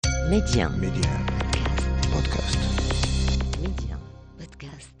Média. بودكاست. Média.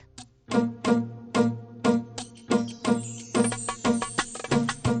 Podcast.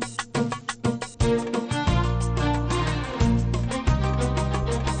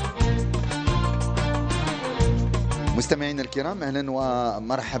 مستمعينا الكرام، اهلا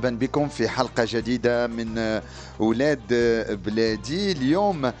ومرحبا بكم في حلقه جديده من اولاد بلادي.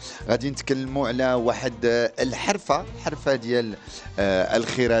 اليوم غادي نتكلموا على واحد الحرفه ديال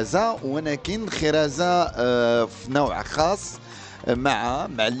الخرازه، ولكن الخرازه في نوع خاص مع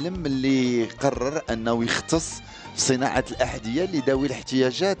معلم اللي قرر انه يختص في صناعه الاحذيه لذوي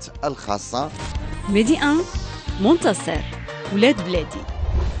الاحتياجات الخاصه. ميدي 1 منتصر ولاد بلادي.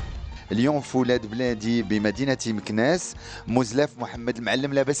 اليوم في ولاد بلادي بمدينة مكناس مزلف محمد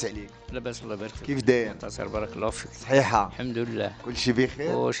المعلم. لاباس عليك؟ لاباس الله يبارك فيك. كيف داير؟ منتصر بارك الله فيك. صحيحة؟ الحمد لله كل شيء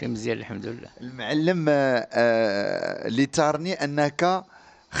بخير؟ كل شيء مزيان الحمد لله. المعلم اللي تارني أنك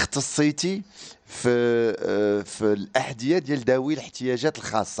اختصيتي في الأحذية ديال ذوي الاحتياجات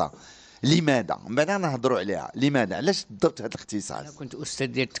الخاصة. لماذا؟ من بعد نهضروا عليها. لماذا؟ علاش بالضبط هذا الاختصاص؟ أنا كنت أستاذ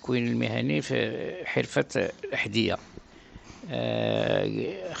ديال التكوين المهني في حرفة الأحذية.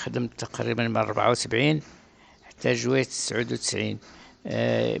 خدمت تقريبا من 74 حتى جويت 99.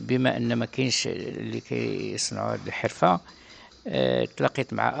 بما ان ما كاينش اللي كيصنعوا هذه الحرفه،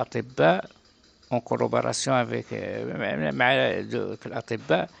 تلاقيت مع اطباء اون كولابوراسيون افيك مع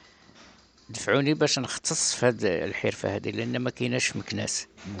الاطباء، دفعوني باش نختص في هذه الحرفه هذه لان ما كايناش في مكناس،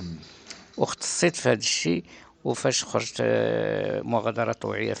 واختصيت في هذا الشيء. وفاش خرجت مغادره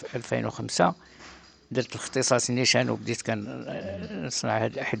طوعيه في 2005 درت الاختصاص نيشان وبديت كنصنع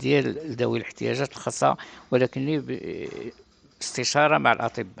هذه الأحذية لذوي الاحتياجات الخاصة، ولكنني باستشارة مع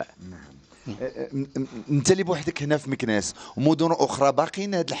الأطباء. انت اللي بوحدك هنا في مكناس، ومدن اخرى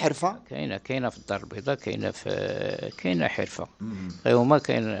باقيين هذه الحرفه؟ كاينه في الدار البيضاء، كاينه حرفه غير هما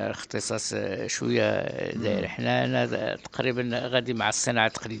كاين اختصاص شويه داير. حنا تقريبا غادي مع الصناعه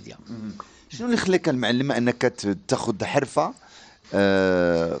التقليديه. شنو اللي خلاك المعلم انك تاخذ حرفه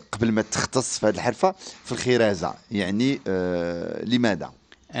قبل ما تختص في هذه الحرفه في الخرازه؟ يعني لماذا؟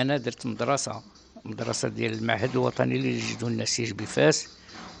 انا درت مدرسه ديال المعهد الوطني للجلد والنسيج بفاس،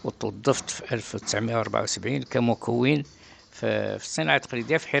 وتوظفت في 1974 كمكون في الصناعه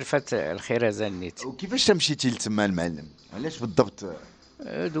التقليديه في حرفه الخرازه النيت. وكيفاش مشيتي لتما المعلم؟ علاش بالضبط؟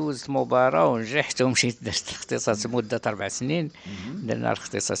 دوزت مباراة ونجحت ومشيت درت الاختصاص مدة 4 سنين. درنا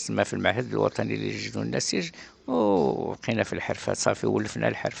الاختصاص تما في المعهد الوطني للجلد والنسيج، وبقينا في الحرفة صافي، ولفنا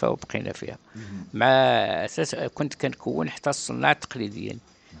الحرفة وبقينا فيها. مع أساس كنت كنكون حتى الصناع التقليديين،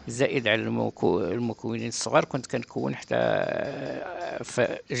 زائد على المكونين الصغار. كنت كنكون حتى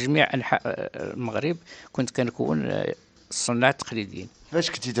في جميع أنحاء المغرب، كنت كنكون الصناع التقليديين.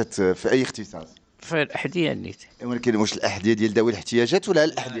 فاش كنتي في أي اختصاص؟ في الأحذية النيت. ولكن واش الأحذية ديال ذوي الاحتياجات ولا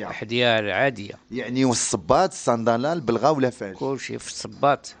الأحذية؟ الأحذية العادية، يعني والصباط الصندالة البلغة ولا فاش؟ كل شيء في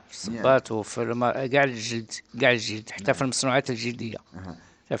الصباط وفي كاع الجلد حتى في المصنوعات الجلدية.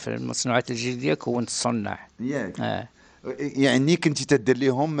 في المصنوعات الجلدية كونت الصناع. ياك. يعني كنتي تدير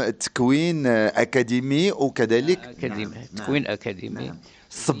لهم تكوين أكاديمي وكذلك تكوين أكاديمي.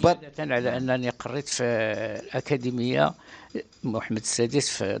 الصباط على أنني قريت في الأكاديمية محمد السادس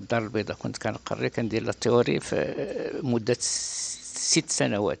في الدار البيضاء، كنت كنقري كندير لا تيوري في مدة 6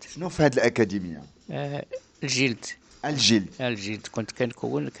 سنوات. شنو في هذه الأكاديمية؟ الجلد كنت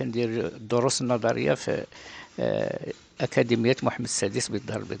كندير الدروس النظرية في أكاديمية محمد السادس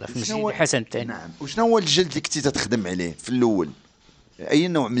بالدار البيضاء في مسجد الحسن الثاني. نعم. وشنو هو الجلد اللي كنتي تخدم عليه في الأول؟ أي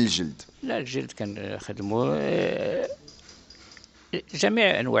نوع من الجلد؟ لا، الجلد كنخدمو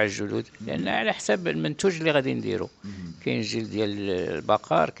جميع انواع الجلود، لان على حسب المنتوج اللي غادي نديرو. كاين جلد ديال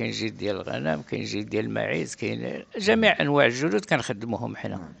البقر، كاين جلد ديال الغنم، كاين جلد ديال الماعز، كاين جميع انواع الجلود كنخدموهم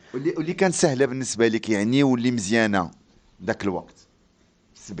حنا. واللي كان سهله بالنسبه لك يعني، واللي مزيانه ذاك الوقت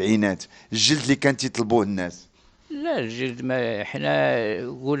في السبعينات، الجلد اللي كان تيطلبوه الناس؟ لا، الجلد ما حنا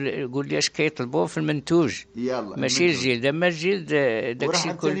قول لي اش كيطلبوه في المنتوج، ماشي الجلد. اما الجلد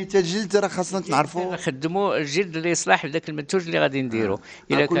داكشي كل حتى الجلد راه خاصنا نعرفوا نخدموا الجلد اللي يصلح لذاك المنتوج اللي غادي نديرو.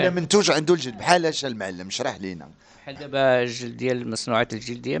 الا كل منتوج عنده الجلد بحال اش المعلم شرح لينا. بحال دابا الجلد ديال المصنوعات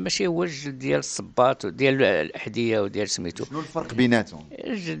الجلديه ماشي هو الجلد ديال الصباط وديال الاحذيه وديال سميتو. شنو الفرق بيناتهم؟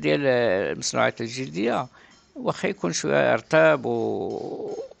 الجلد ديال المصنوعات الجلديه واخا يكون شويه رطب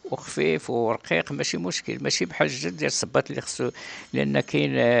وخفيف ورقيق ماشي مشكل، ماشي بحال الجلد ديال الصباط اللي خصو، لان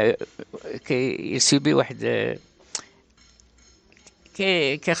كاين كيسيبي واحد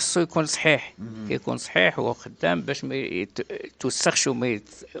كيخصو يكون صحيح، كيكون صحيح وخدام باش ما يتوسخش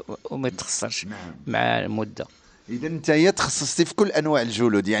وما يتخسرش مع المده. اذا انت تخصصتي في كل انواع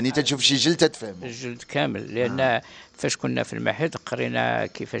الجلود، يعني تشوف شي جلد تتفهم الجلد كامل، لان فاش كنا في المعهد قرينا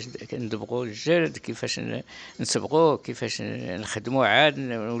كيفاش ندبغوا الجلد، كيفاش نصبغوه، كيفاش نخدموه عاد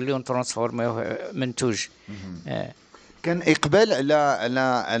نوليو نترانسفورميوه منتوج. كان اقبال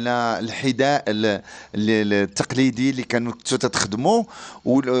على الحذاء التقليدي اللي كانوا تخدموه،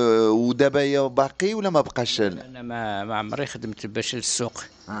 ودابا باقي ولا ما بقاش؟ انا ما عمري خدمت باش للسوق.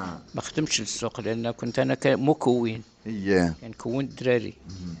 ما خدمتش للسوق لان كنت انا مكون. كنكون الدراري،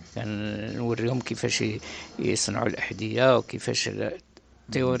 كنوريهم كيفاش يصنعوا الاحذيه وكيفاش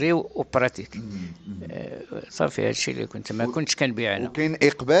تيوري وبراتيك. صافي هادشي اللي ما كنتش كنبيع انا. وكاين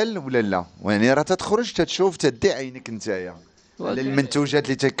اقبال ولا لا؟ يعني راه تتخرج تتشوف تدي عينك نتايا على المنتوجات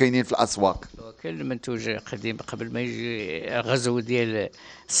اللي كاينين في الاسواق. كاين المنتوج قديم قبل ما يجي غزو ديال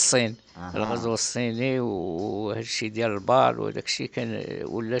الصين. الغزو الصيني وهادشي ديال البال وداك الشيء كان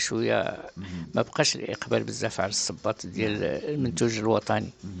ولا شويه ما بقاش الاقبال بزاف على الصباط ديال المنتوج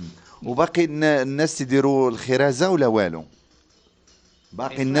الوطني. وباقي الناس تيديروا الخرازه ولا والو؟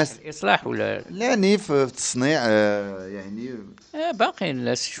 باقي الناس الاصلاح ولا يعني في التصنيع يعني باقي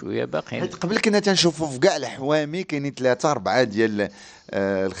الناس شويه باقيين. حيت قبل كنا تنشوفوا في كاع الحوامي كاينين 3 4 ديال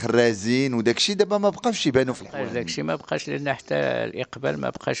الخرازين وداك الشيء، دابا ما بقاوش يبانوا في الحوامي. داك الشيء ما بقاش لان حتى الاقبال ما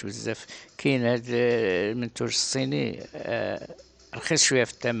بقاش بزاف. كاين هذا المنتوج الصيني رخيص شويه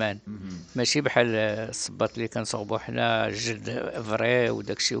في الثمن، ماشي بحال الصباط اللي كنصوبوا حنا الجلد فري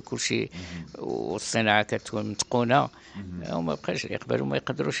وداك الشيء وكل شيء والصناعه كتكون متقونه، وما بقاش الاقبال وما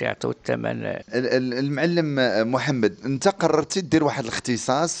يقدروش يعطيو الثمن. المعلم محمد، انت قررتي دير واحد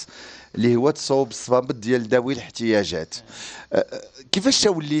الاختصاص اللي هو تصوب الصبابط ديال ذوي الاحتياجات. كيفاش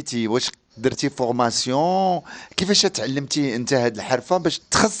وليتي؟ واش درتي فورماسيون؟ كيفاش تعلمتي انت هذه الحرفه باش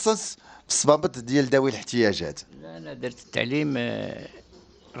تخصص في الصبابط ديال ذوي الاحتياجات؟ لا انا درت التعليم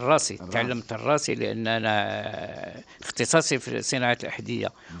الراسي. تعلمت الراسي لان انا اختصاصي في صناعه الاحذيه،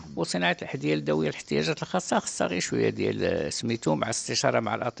 وصناعه الاحذيه لذوي الاحتياجات الخاصه خاصها غير شويه ديال سميتو مع استشاره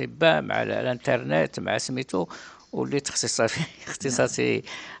مع الاطباء مع الانترنت مع سميتو، وليت اختصاصي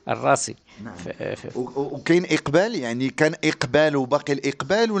الراسي. وكاين اقبال؟ يعني كان اقبال وباقي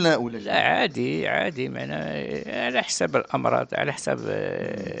الاقبال ولا لا عادي معنا على حساب الامراض، على حساب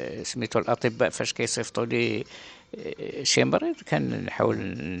سميتو الاطباء فاش كيصيفطوا لي شي مريض كنحاول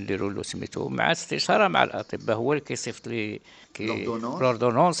نديروا له سميتو مع استشاره مع الاطباء، هو اللي كيصيفط لي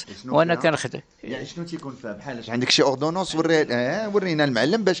لوردونونس وانا كنخدم. يعني شنو تيكون فيها؟ بحال عندك شي اوردونونس ورينا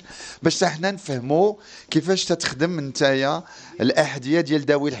المعلم باش حنا نفهموا كيفاش تتخدم نتايا الاحذيه ديال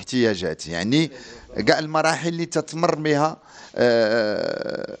ذوي الاحتياجات، يعني كاع المراحل اللي تتمر بها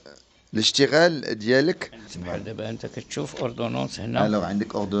الاشتغال ديالك. بحال دابا انت كتشوف اوردونونس هنا. الو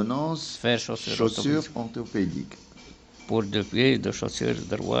عندك اوردونونس فير شوسور اورثوبيديك بور دو بيي دو شوسور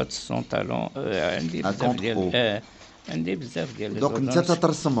دروات سون طالون. عندي بزاف ديال عندي بزاف ديال دوك انت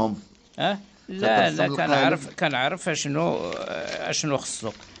تترسمهم؟ لا كنعرف اشنو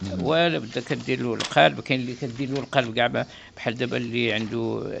خصو. ولا بدا كدير له القلب، كاين اللي كدير له القلب كاع بحال دابا اللي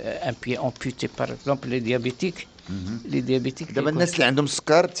عنده ان بي امبوتي باغ اكزومبل لي ديابيتيك. دابا الناس اللي عندهم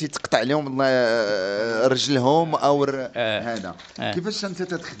السكر تيتقطع لهم رجلهم او هذا. كيفاش انت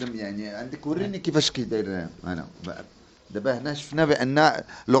تتخدم؟ يعني عندك وريني كيفاش كيداير. انا دابا هنا شفنا بان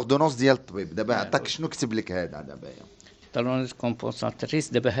لوردونونس ديال الطبيب. دابا عطاك شنو كتب لك هذا دابا؟ طالونيز كومبونساتريس.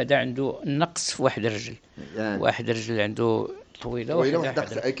 دابا هذا عنده نقص في واحد الرجل، واحد الرجل عنده طويله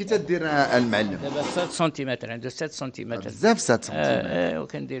وحده. كي تدير المعلم؟ دابا 7 سنتيمتر، عنده 7 سنتيمتر بزاف 7 سنتيمتر.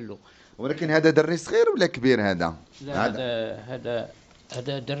 وكندير له. ولكن هذا دري صغير ولا كبير هذا؟ لا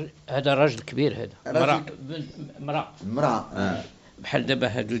هذا راجل كبير. هذا مرأة. بحال دابا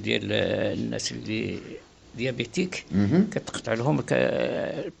هادو ديال الناس اللي ديابيتيك كتقطع لهم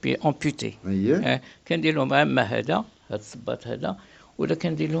بي امبوتي. كندير لهم اما هذا الصباط هذا، ولا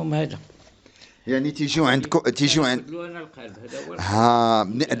كندير لهم هذا. يعني تيجيو عند انا القلب هذا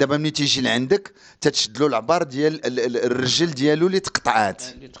هو. دابا ملي تيجي لعندك تتشد له العبار ديال الرجل ديالو اللي تقطعات.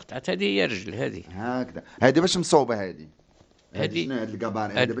 هذه هي الرجل هذه. هكذا. هذه باش مصوبه هذه شنو هاد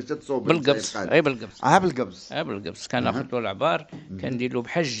الكبار هذا باش تصوب بالقبص؟ بالقبص كناخذ له العبار، كندير له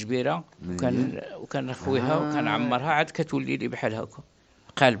بحال الجبيره وكنخويها وكنعمرها، عاد كتولي لي بحال هكا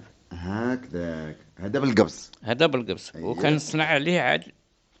قلب هكذاك. هذا بالقبص. وكنصنع عليه عاد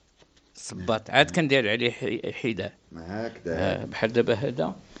صباط، عاد كندير عليه حذاء هكذا. بحال دابا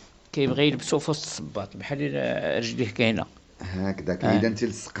هذا كيبغي يلبسو في وسط الصباط بحال رجليه كاينه هكذاك. اذا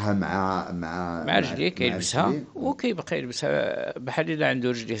تلصقها مع رجليه كيلبسها، وكيبقى يلبسها بحال الا عنده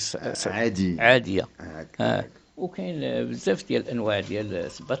رجليه عاديه. وكاين بزاف ديال الانواع ديال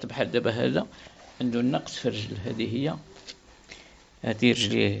الصباط. بحال دابا هذا عنده النقص في الرجل، هذه هي هذه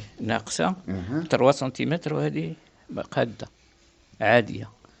رجليه ناقصة 3 سنتيمتر، وهذه قادة عادية.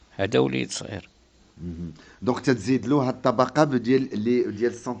 هذا وليد صغير. دونك تتزيد له هاد الطبقه ديال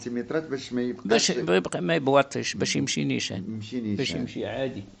السنتيمترات باش ما يبقاش ما يبواطيش، باش يمشي نيشان، يمشي باش يمشي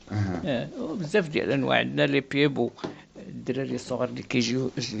عادي. وبزاف ديال الانواع عندنا لي بيبو، الدراري الصغار اللي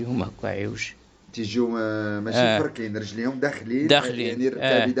كيجيو رجليهم هكا عوج، تيجيو ماشي فركين، رجليهم داخلين يعني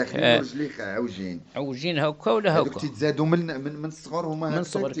ركابي داخلين ورجليك عوجين هكا ولا هكا. تيتزادوا من الصغر هما من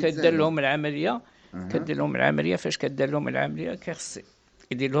الصغر. كدير لهم العمليه، فاش كدير لهم العمليه كيخص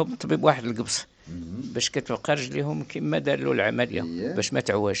يدير لهم الطبيب واحد القبص باش كتبقى رجليهم كما دار له العمليه باش ما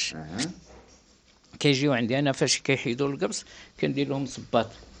تعواش. كيجيو عندي انا فاش كيحيدوا القبص كندير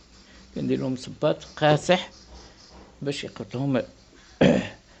لهم صباط قاصح باش يقبط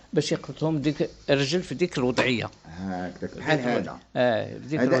لهم ديك الرجل في ديك الوضعيه هكذاك بحال هذا.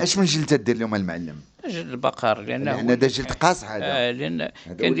 هذا اش من جلد تدير لهم المعلم؟ جلد البقر، لانه هذا جلد قاصح هذا. لان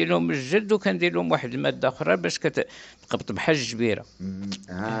كندير لهم الجلد وكندير لهم واحد الماده اخرى باش كتقبط بحال الجبيره.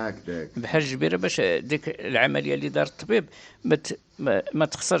 هكذاك بحال الجبيره، باش ديك العمليه اللي دار الطبيب ما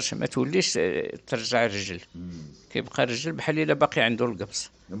تخسرش، ما توليش ترجع الرجل. كيبقى الرجل بحال الا باقي عنده القبص.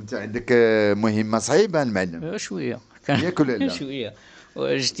 انت عندك مهمه صعيبه المعلم. شويه ياك ولا لا؟ شويه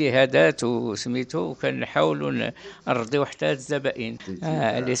واجتهادات وسميتو، وكنحاولوا نرضيو حتى الزبائن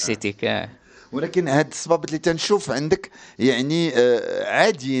ليستيك. ولكن هاد الصبابط اللي تنشوف عندك يعني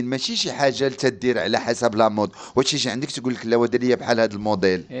عاديين، ماشي شي حاجه تدير على حسب لا مود. واش يجي عندك تقول لك لا ودير لي بحال هذا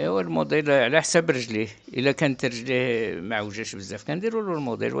الموديل؟ ايوا الموديل على حسب رجليه. الا كانت رجليه ما عوجاش بزاف كنديروا له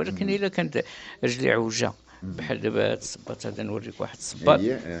الموديل، ولكن الا كانت رجليه عوجه بحال دابا هاد الصباط هذا، نوريك واحد الصباط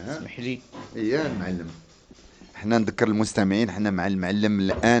اسمح لي. المعلم، حنا نذكر المستمعين حنا مع المعلم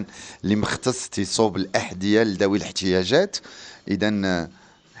الان اللي مختص تصوب الاحذيه لذوي الاحتياجات. اذا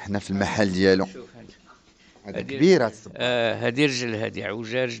حنا في المحل ديالو. هذه كبيره الصباط. هذه رجل، هذه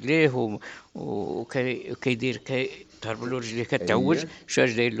عوجه رجليه وكيدير كيضرب له رجليه كتعوج. شو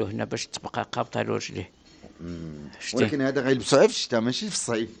اش داير له هنا باش تبقى قابطه له رجليه. ولكن هذا غيلبسوها في الشتاء ماشي في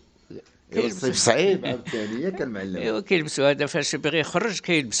الصيف. الصيف صعيب عاوتاني ياك المعلم. ايوا كيلبسوا هذا فاش يبغي يخرج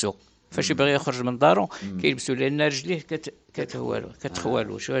كيلبسوا، فاش يبغي يخرج من دارو كيلبسوا، لان رجليه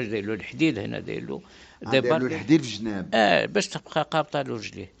كتخوالو. شو اش داير له الحديد هنا، داير له الحديد في الجناب باش تبقى قابطه له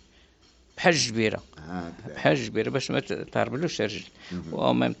رجليه بحال الجبيره. بحال الجبيره باش ما تهربلوش الرجل.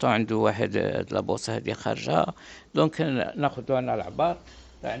 و ميم طون عنده واحد لابوصه هذه خارجه، دونك ناخذوا انا العبار.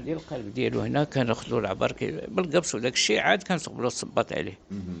 عندي القلب ديالو هنا كناخذوا العبار بالقبص وداك الشيء عاد كنصب له الصباط عليه.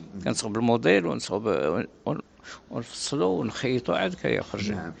 كنصب الموديل ونفصلو ونخيطو عاد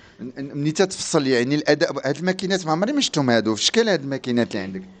كيخرج. نعم. ملي تتفصل يعني الاداء، هاد الماكينات ما عمري ما شفتهم هادو في شكل. هاد الماكينات اللي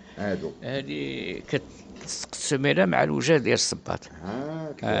عندك هادو هذه كتسميها مع الوجه ديال الصباط.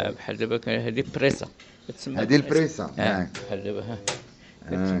 بحال دابا هذه بريسه كتسمى. هذه البريسه بحال دابا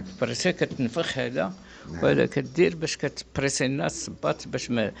بريسه كتنفخ هذا وهذا كدير باش كتبريسي الناس الصباط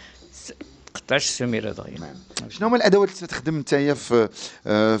باش ما تقطعش السميره دغيا. شنو هما الادوات اللي تخدم نتايا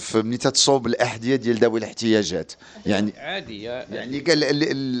في ملي تتصوب الاحذيه ديال ذوي الاحتياجات؟ يعني عاديه، يعني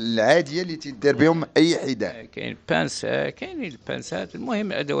العاديه اللي تدير بهم اي حذاء. كاين البانسات.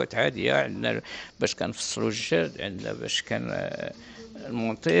 المهم ادوات عاديه عندنا باش كنفصلوا الجلد، عندنا باش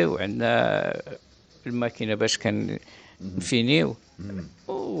المونطيو، عندنا الماكينه باش كنفينيو،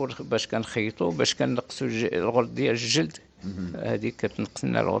 وباش كنخيطوا، باش كنقصوا الغرد ديال الجلد. هذه كتنقص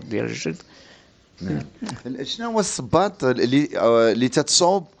لنا الغرد ديال الجلد. شنو هو الصباط اللي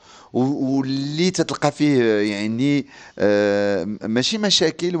تتصوب واللي تتلقى فيه يعني ماشي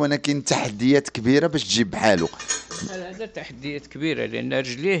مشاكل ولكن تحديات كبيره باش تجيب بحاله؟ هذا تحديات كبيره، لان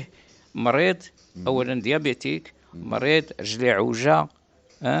رجليه مريض، اولا ديابيتيك مريض، رجليه عوجه.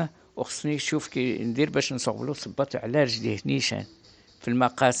 وخصني نشوف كي ندير باش نصوب له صباط على رجليه نيشان في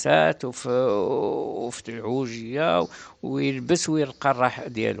المقاسات وفي العوجيه، ويلبس ويلقى الراحه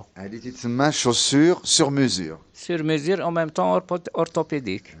ديالو. هذه تسمى شوسور سور ميزور او ميم طون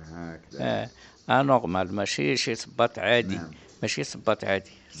orthopédique. نورمال، ماشي شي صباط عادي. ماشي صباط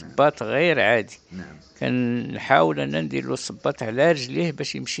عادي، صباط غير عادي. كنحاول انا ندير له الصباط على رجليه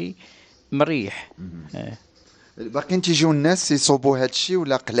باش يمشي مريح. باقيين تيجيو الناس يصوبوا هذا الشيء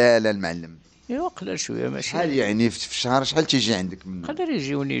ولا قلال المعلم؟ ايوا قلال شويه. ماشي شحال يعني في الشهر شحال تيجي عندك؟ يقدر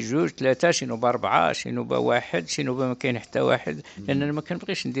يجيوني 2 3، شي نوبه 4، شي نوبه 1، شي نوبه ما كاين حتى واحد، لان انا ما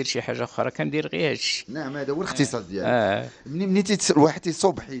كنبغيش ندير شي حاجه اخرى، كندير غير هذا الشيء. نعم، هذا هو الاختصاص ديالك. منين الواحد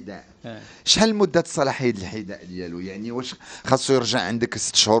يصوب حذاء شحال مده الصلاحيه ديال الحذاء ديالو؟ يعني واش خاصو يرجع عندك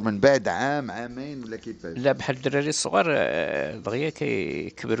 6 شهور من بعد، عام، عامين، ولا كيفاش؟ لا، بحال الدراري الصغار دغيا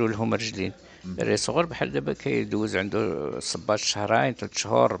كيكبروا لهم رجلين. الدراري الصغار بحال دابا كيدوز عنده الصباط شهرين، 3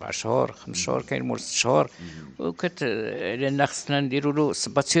 شهور، 4 شهور، 5 شهور، كاين مول 6 شهور. لان خصنا نديروا له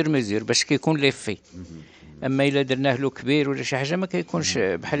الصباط سير ميزور باش كيكون ليفي. اما الا درناه له كبير ولا شي حاجه ما كيكونش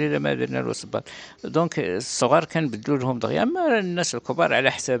بحال الا ما درنا له صباط. دونك الصغار كنبدلوا لهم دغيا. اما الناس الكبار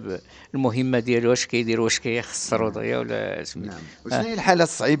على حساب المهمه ديالو، واش كيدير، واش كيخسروا دغيا ولا سميتو. نعم. وشنو هي الحاله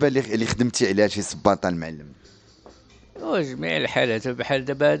الصعيبه اللي خدمتي عليها شي صباطه المعلم؟ جميع الحالات. بحال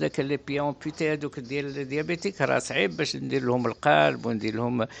دابا هذاك اللي بيون بيتي هذوك ديال الديابيتيك راه صعيب باش ندير لهم القلب وندير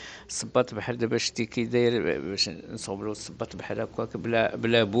لهم الصباط. بحال دابا شتي كي داير باش نصوب له الصباط بحال هكاك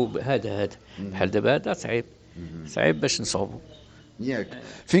بلا بوب. هذا بحال دابا هذا صعيب باش نصوبو. ياك.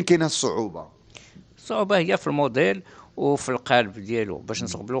 فين كاينه الصعوبه؟ الصعوبه هي في الموديل وفي القلب ديالو، باش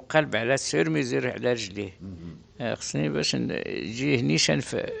نصوب له قلب على سير ميزور على رجليه. خصني باش يجيه نيشان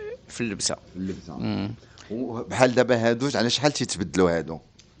في اللبسه. بحال دابا هادو على شحال تيتبدلوا هادو؟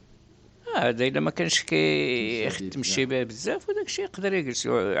 هذا الا ما كانش كيخدم الشباب بزاف، وداك الشيء يقدر يجلس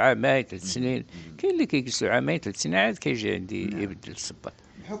له عامين 3 سنين. كاين اللي كيجلس له عامين 3 سنين عاد كيجي عندي يبدل الصباط.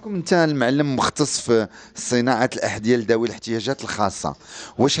 بحكم انت المعلم مختص في صناعه الاحذيه لذوي الاحتياجات الخاصه،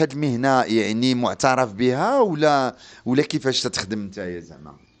 واش هاد المهنه يعني معترف بها ولا كيفاش تخدم انت يا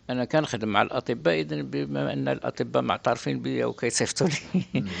زعما؟ انا كنخدم مع الاطباء. اذا بما ان الاطباء معترفين بيا وكيصيفطوا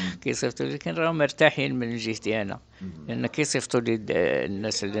لي كيصيفطوا لي، كان راهم مرتاحين من جهتي انا، لان كيصيفطوا لي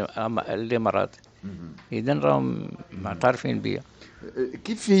الناس اللي مرض. اذا راهم معترفين بيا.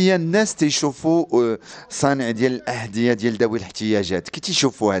 كيف هي الناس تيشوفوا صانع ديال الاحذيه ديال ذوي الاحتياجات؟ كي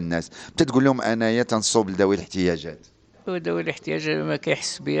تيشوفوها الناس تتقول لهم انايا تنصوب لذوي الاحتياجات؟ ذوي الاحتياج ما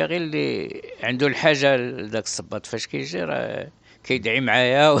كيحس بيا غير اللي عنده الحاجه لذاك الصباط. فاش كيجي راه كيدعي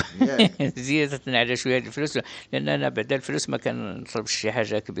معايا زيادة على شويه الفلوس، لان انا بعد الفلوس ما كنطلبش شي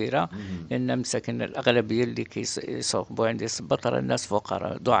حاجه كبيره. لان مساكن الاغلبيه اللي كيصوبوا عندي الصباط راه الناس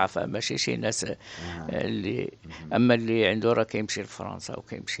فقراء ضعفاء، ماشي شي ناس اللي. اما اللي عنده راه كيمشي لفرنسا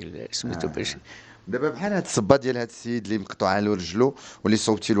وكيمشي سميتو باش. دابا بحال هاد الصباط ديال هاد السيد اللي مقطوعه له رجلو واللي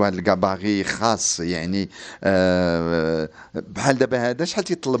صوبتي له هاد الكاباغي خاص، يعني بحال دابا هذا شحال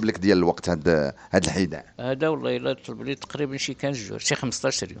تيطلب لك ديال الوقت هاد الحذاء؟ هذا والله الا طلب لي تقريبا شي 15 جور، شي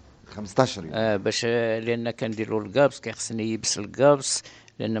 15 يوم. 15 يوم. باش لان كندير له الكابس، كيخصني يبس الكابس.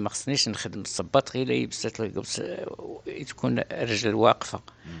 لان ما خصنيش نخدم الصباط غير يبست الكابس تكون الرجل واقفه.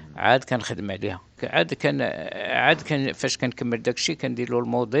 عاد كنخدم عليها. عاد كان فاش كنكمل داكشي كندير له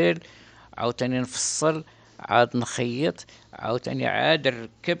الموديل، عاوتاني نفصل، عاد نخيط، عاوتاني عاد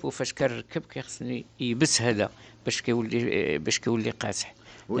نركب. وفاش كنركب كيخصني يبس هذا باش كيولي قاصح.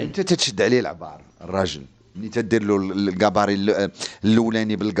 وانت تتشد عليه العبار الراجل ملي تدير له الكاباري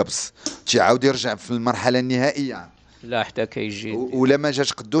الاولاني بالقبص، تيعاود يرجع في المرحله النهائيه؟ لا، حتى كيجي ولا ما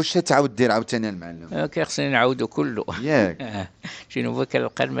جاش قدوش تعاود دير عاوتاني المعلم؟ كيخصني نعاودو كله. ياك. شنو هو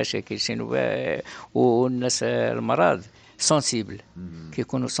كنلقى المشاكل شنو والناس المرض سونسيبل،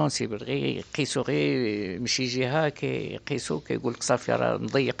 كيكونوا سونسيبل. غير يقيسوا غير مشي جهه كيقيسوا كيقول لك صافي راه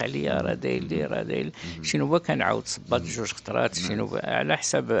مضيق عليا، راه داير لي، راه داير. شنو هو كنعاود صباط 2 خطرات. شنو على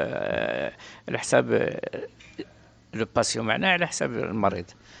حساب لو باسيون، معناه على حساب المريض.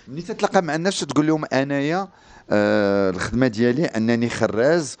 ملي تتلاقى مع الناس تقول لهم انايا الخدمه ديالي انني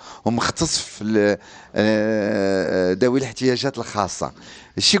خراز ومختص في ذوي الاحتياجات الخاصه،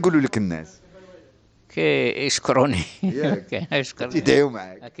 اش يقولوا لك الناس؟ كيشكروني. كيشكروني، كيدعيو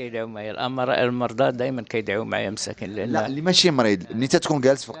معاك. كيدعيو معايا. المرضى دائما كيدعيو معايا مساكن. لان لا، اللي ماشي مريض ملي تتكون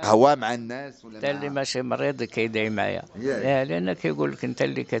جالس في القهوه مع الناس ولا حتى اللي ماشي مريض كيدعي معايا. لان كيقول لك انت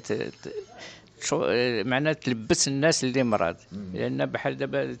اللي معناه تلبس الناس اللي مرض. لان بحال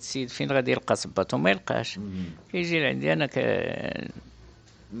دابا السيد فين غادي يلقى صباط وما يلقاش، كيجي لعندي انا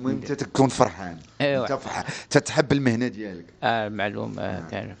المهم انت تكون فرحان. أيوة. انت تتحب المهنه ديالك. معلوم.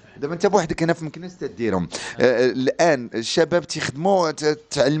 كان دابا انت بوحدك هنا في مكناس تديرهم. الان الشباب تيخدموا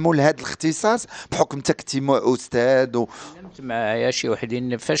تعلموا لهذا الاختصاص بحكم انت كنتي استاذ خدمت معايا شي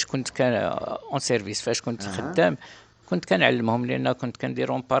وحدين فاش كان اون سيرفيس. فاش كنت خدام كنت كنعلمهم، لان كنت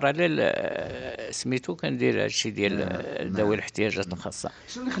كنديرهم باراليل. سميتو كندير هادشي ديال ذوي الاحتياجات الخاصه.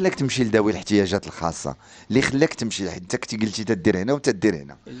 شنو اللي خلاك تمشي لذوي الاحتياجات الخاصه؟ اللي خلاك تمشي انت كنتي قلتي تدير هنا وتدير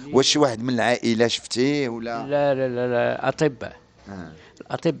هنا، واش شي واحد من العائله شفتيه ولا؟ لا لا لا, لا. اطباء.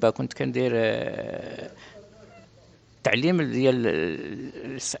 الاطباء كنت كندير تعليم ديال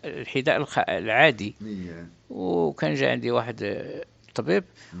الحذاء العادي. وكان جا عندي واحد الطبيب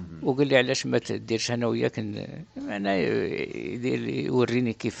وقال لي علاش ما تديرش انا وياك انا يدير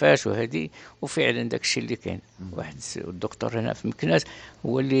يوريني كيفاش وهذه. وفعلا داك الشيء اللي كاين. واحد الدكتور هنا في مكناس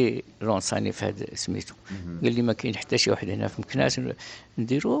هو اللي لونصاني في هذا سميتو. قال لي ما كاين حتى شي واحد هنا في مكناس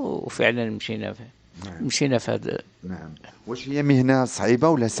نديرو. وفعلا مشينا في هذا. نعم. واش هي مهنه صعيبه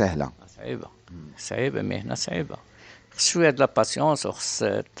ولا سهله؟ صعيبه مهنه صعيبه. خص شويه د لا باسيونس وخص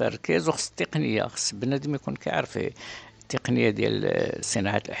التركيز وخص التقنيه. خص بنادم يكون كيعرف التقنيه ديال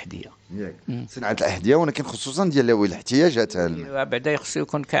صناعه الاحذيه. ياك صناعه الاحذيه ولكن خصوصا ديال ذوي الاحتياجات. بعدا خصو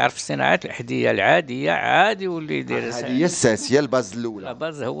يكون كيعرف صناعه الاحذيه العاديه عادي واللي يدير. هذه هي الاساسيه الباز الاولى.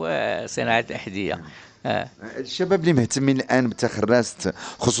 الباز هو صناعه الاحذيه. الشباب اللي مهتمين الان بتخرست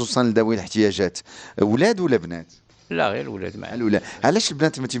خصوصا لذوي الاحتياجات اولاد ولا بنات؟ لا غير الولاد معنا. الاولاد. علاش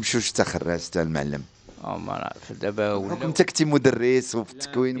البنات ما تيمشوش تخرست المعلم؟ ما نعرف دابا ولا انت كنتي مدرس وفي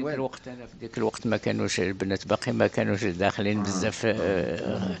التكوين. في الوقت انا في ذاك الوقت ما كانوش البنات باقي ما كانوش داخلين بزاف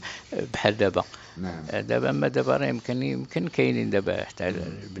بحال دابا. نعم. دابا راه يمكن كاينين دابا حتى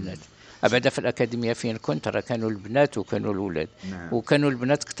البنات. بعدا في الاكاديميه فين كنت راه كانوا البنات وكانوا الاولاد. نعم. وكانوا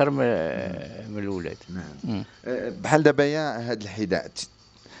البنات اكثر من الاولاد. نعم. بحال دابا يا هذا الحذاء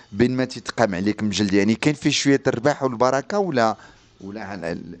بين ما تيتقام عليك مجلد يعني كاين فيه شويه الرباح والبركه ولا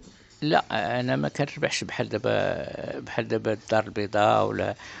لا انا ما كنربحش بحال دابا الدار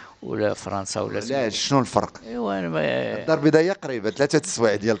البيضاء ولا فرنسا ولا لا. شنو الفرق؟ ايوا الدار البيضاء هي قريبه 3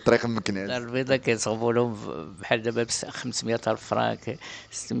 السوايع ديال الطريق مكناس. الدار البيضاء كيصغبوا لهم بحال دابا ب 500 الف فرانك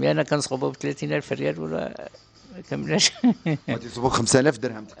 600. انا كنصغبوا ب 30,000 ريال ولا ما كملاش. تيصبوا 5000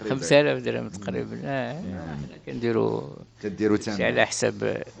 درهم تقريبا. 5000 درهم تقريبا. كنديروا ثمن على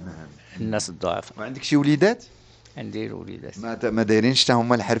حساب الناس الضعفاء. وعندك شي وليدات؟ عندي وليدات. ما دايرينش حتى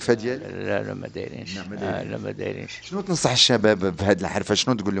هما الحرفه ديال؟ لا ما دايرينش. لا ما دايرينش. شنو تنصح الشباب بهذه الحرفه؟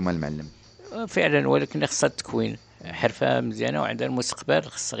 شنو تقول لهم المعلم؟ فعلا ولكن خصها التكوين. حرفه مزيانه وعندها المستقبل.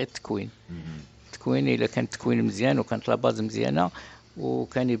 خصها غير التكوين. الا كان التكوين مزيان وكانت لاباز مزيانه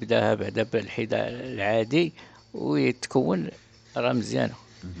وكان يبداها بعدا بالحذاء العادي ويتكون راه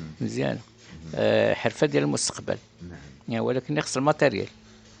مزيانه. حرفه ديال المستقبل. ولكن خص الماتيريال.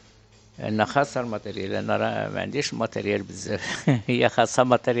 لأن خاصة الماتيريال. أنا راه ما عنديش الماتيريال بزاف. هي خاصة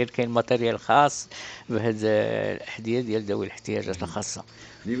ماتيريال. كاين ماتيريال خاص بهاد الأحذية ديال ذوي الاحتياجات الخاصة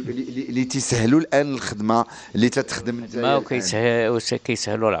اللي تيسهلوا الآن الخدمة اللي تتخدم انت.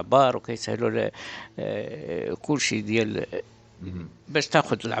 وكيسهلوا العبار وكيسهلوا كل شيء ديال باش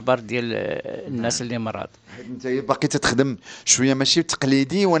تاخذ العبار ديال الناس اللي مرض. انت باقي تتخدم شويه ماشي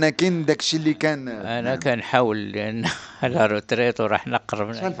تقليدي ولكن داكشي اللي كان. انا كنحاول لان على روتريت وراح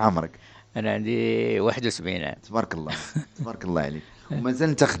نقرب. شحال في عمرك؟ انا عندي 71 عام. تبارك الله. تبارك الله عليك. ومازال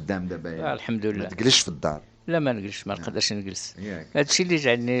انت خدام دابا يعني. الحمد لله. ما تجلسش في الدار؟ لا ما نجلس. ما نقدرش نجلس. هذا الشيء اللي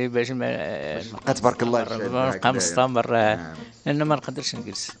جعلني باش نبقى تبارك الله نبقى مستمر. لان ما نقدرش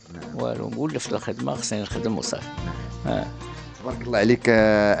نجلس والو. ولا في الخدمه خصني نخدم وصافي. تبارك الله عليك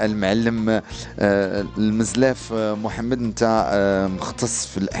المعلم المزلاف محمد. انت مختص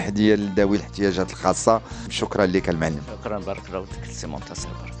في الاحذيه لذوي الاحتياجات الخاصه. شكرا لك المعلم. شكرا. بارك الله فيك سي منتصر.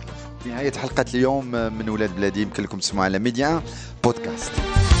 بارك الله. في نهايه حلقه اليوم من ولاد بلادي يمكن لكم تسمعوا على ميديا بودكاست.